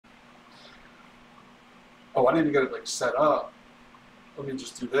Oh, I need to get it like set up. Let me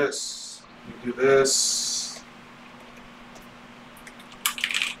just do this. Let me do this.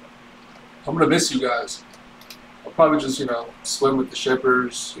 I'm gonna miss you guys. I'll probably just, you know, swim with the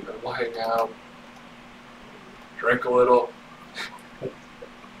shippers, you know, we'll hang out, drink a little,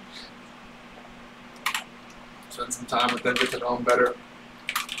 spend some time with them, get to know them better.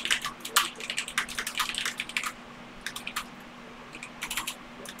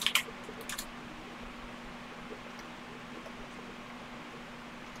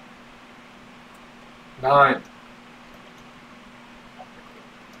 Nine.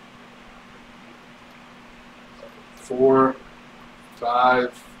 Four,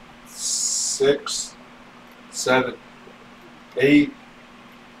 5, 6, 7, 8,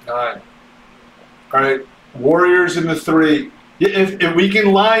 9. All right, Warriors in the 3. If we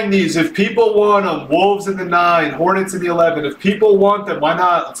can line these, if people want them, Wolves in the 9, Hornets in the 11. If people want them, why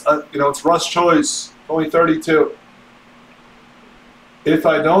not? It's, you know, it's Russ' choice. Only 32. If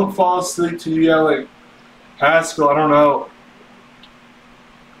I don't fall asleep to you yelling, Haskell, I don't know.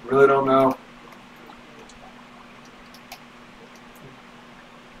 Really don't know.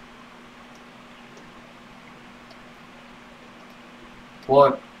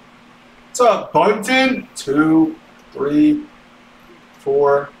 One. What's up, Bunton? 2, 3,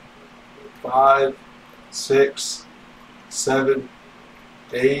 4, 5, 6, 7,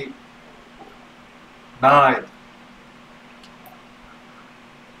 8, 9.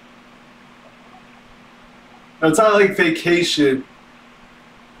 No, it's not like vacation.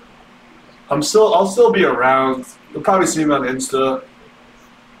 I'll still be around. You'll probably see me on Insta.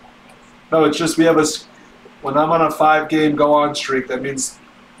 No, it's just we have a. When I'm on a 5-game go-on streak, that means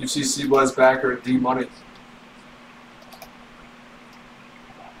you see Blez backer and D Money.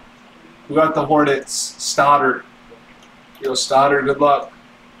 We got the Hornets. Stoddard. Yo, Stoddard, good luck.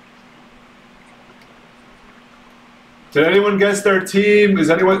 Did anyone guess their team?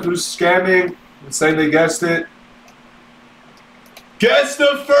 Is anyone who's scamming and saying they guessed it? Guess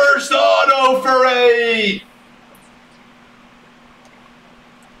the first auto for 8!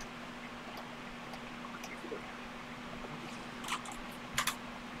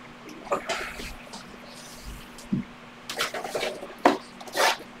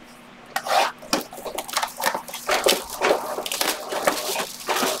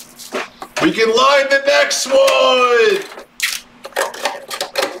 We can line the next one!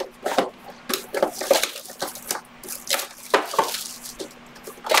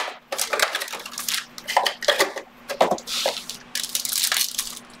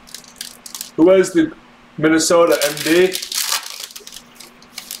 Who has the Minnesota MD?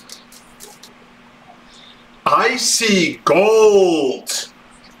 Icy Gold!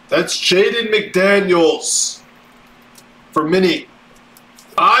 That's Jaden McDaniels for Mini.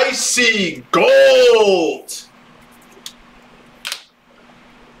 Icy Gold!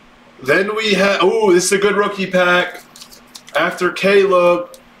 Then we have, ooh, this is a good rookie pack. After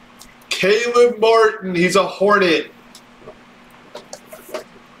Caleb Martin, he's a Hornet.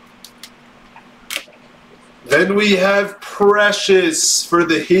 Then we have Precious for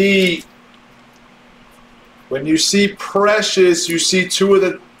the Heat. When you see Precious, you see 2 of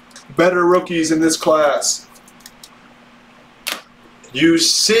the better rookies in this class. You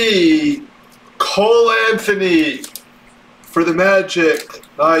see Cole Anthony for the Magic.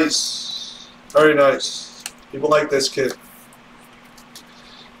 Nice. Very nice. People like this kid.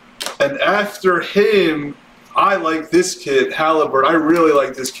 And after him, I like this kid, Halliburton. I really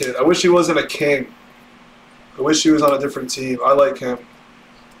like this kid. I wish he wasn't a King. I wish he was on a different team. I like him.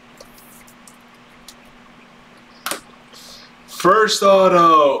 First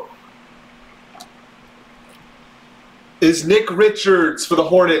auto is Nick Richards for the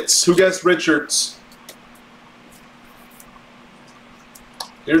Hornets. Who guessed Richards?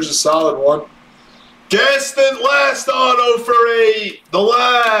 Here's a solid one. Guess the last auto for 8. The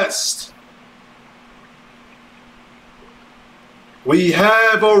last. We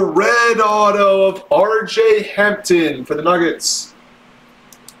have a red auto of R.J. Hampton for the Nuggets.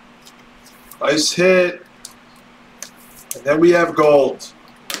 Nice hit. And then we have gold.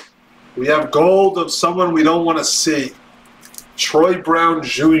 We have gold of someone we don't want to see. Troy Brown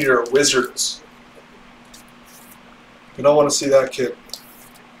Jr., Wizards. We don't want to see that kid.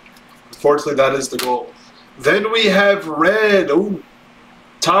 Unfortunately, that is the goal. Then we have red. Ooh,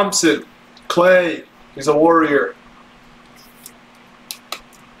 Thompson, Clay. He's a Warrior.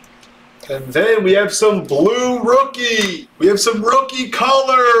 And then we have some blue rookie. We have some rookie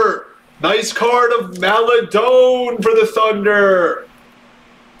color. Nice card of Maladone for the Thunder.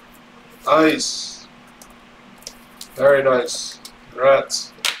 Nice. Very nice.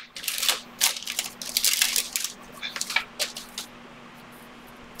 Congrats.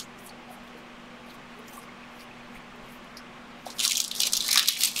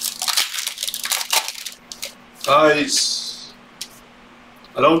 Nice.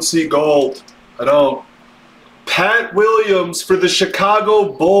 I don't see gold. I don't. Pat Williams for the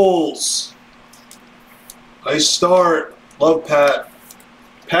Chicago Bulls. Nice start. Love Pat.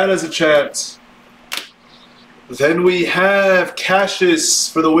 Pat has a chance. Then we have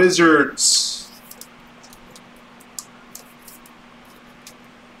Cassius for the Wizards.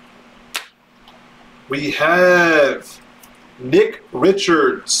 We have Nick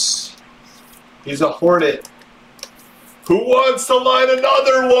Richards. He's a Hornet. Who wants to line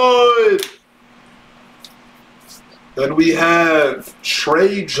another one? Then we have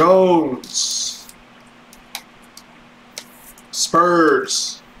Trey Jones.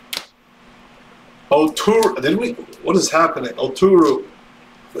 Spurs. Oturu. Did we? What is happening? Oturu.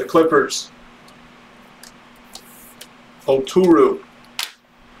 The Clippers. Oturu.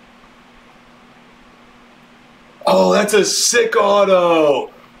 Oh, that's a sick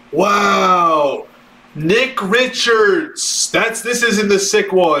auto. Wow. Nick Richards. This isn't the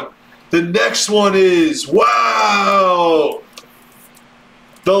sick one. The next one is, wow.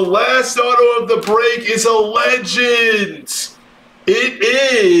 The last auto of the break is a legend. It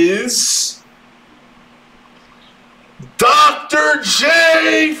is Dr.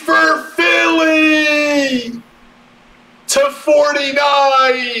 J for Philly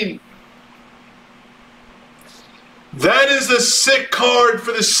 /49. That is a sick card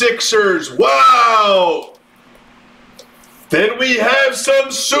for the Sixers. Wow. Then we have some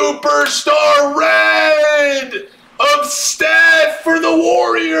superstar red of Stat for the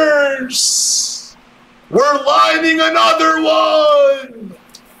Warriors. We're lining another one.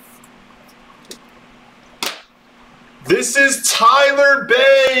 This is Tyler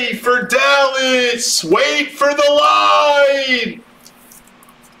Bay for Dallas. Wait for the line.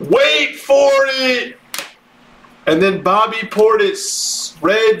 Wait for it. And then Bobby Portis,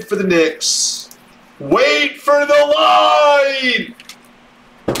 red for the Knicks. Wait for the line!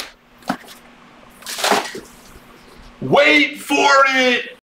 Wait for it!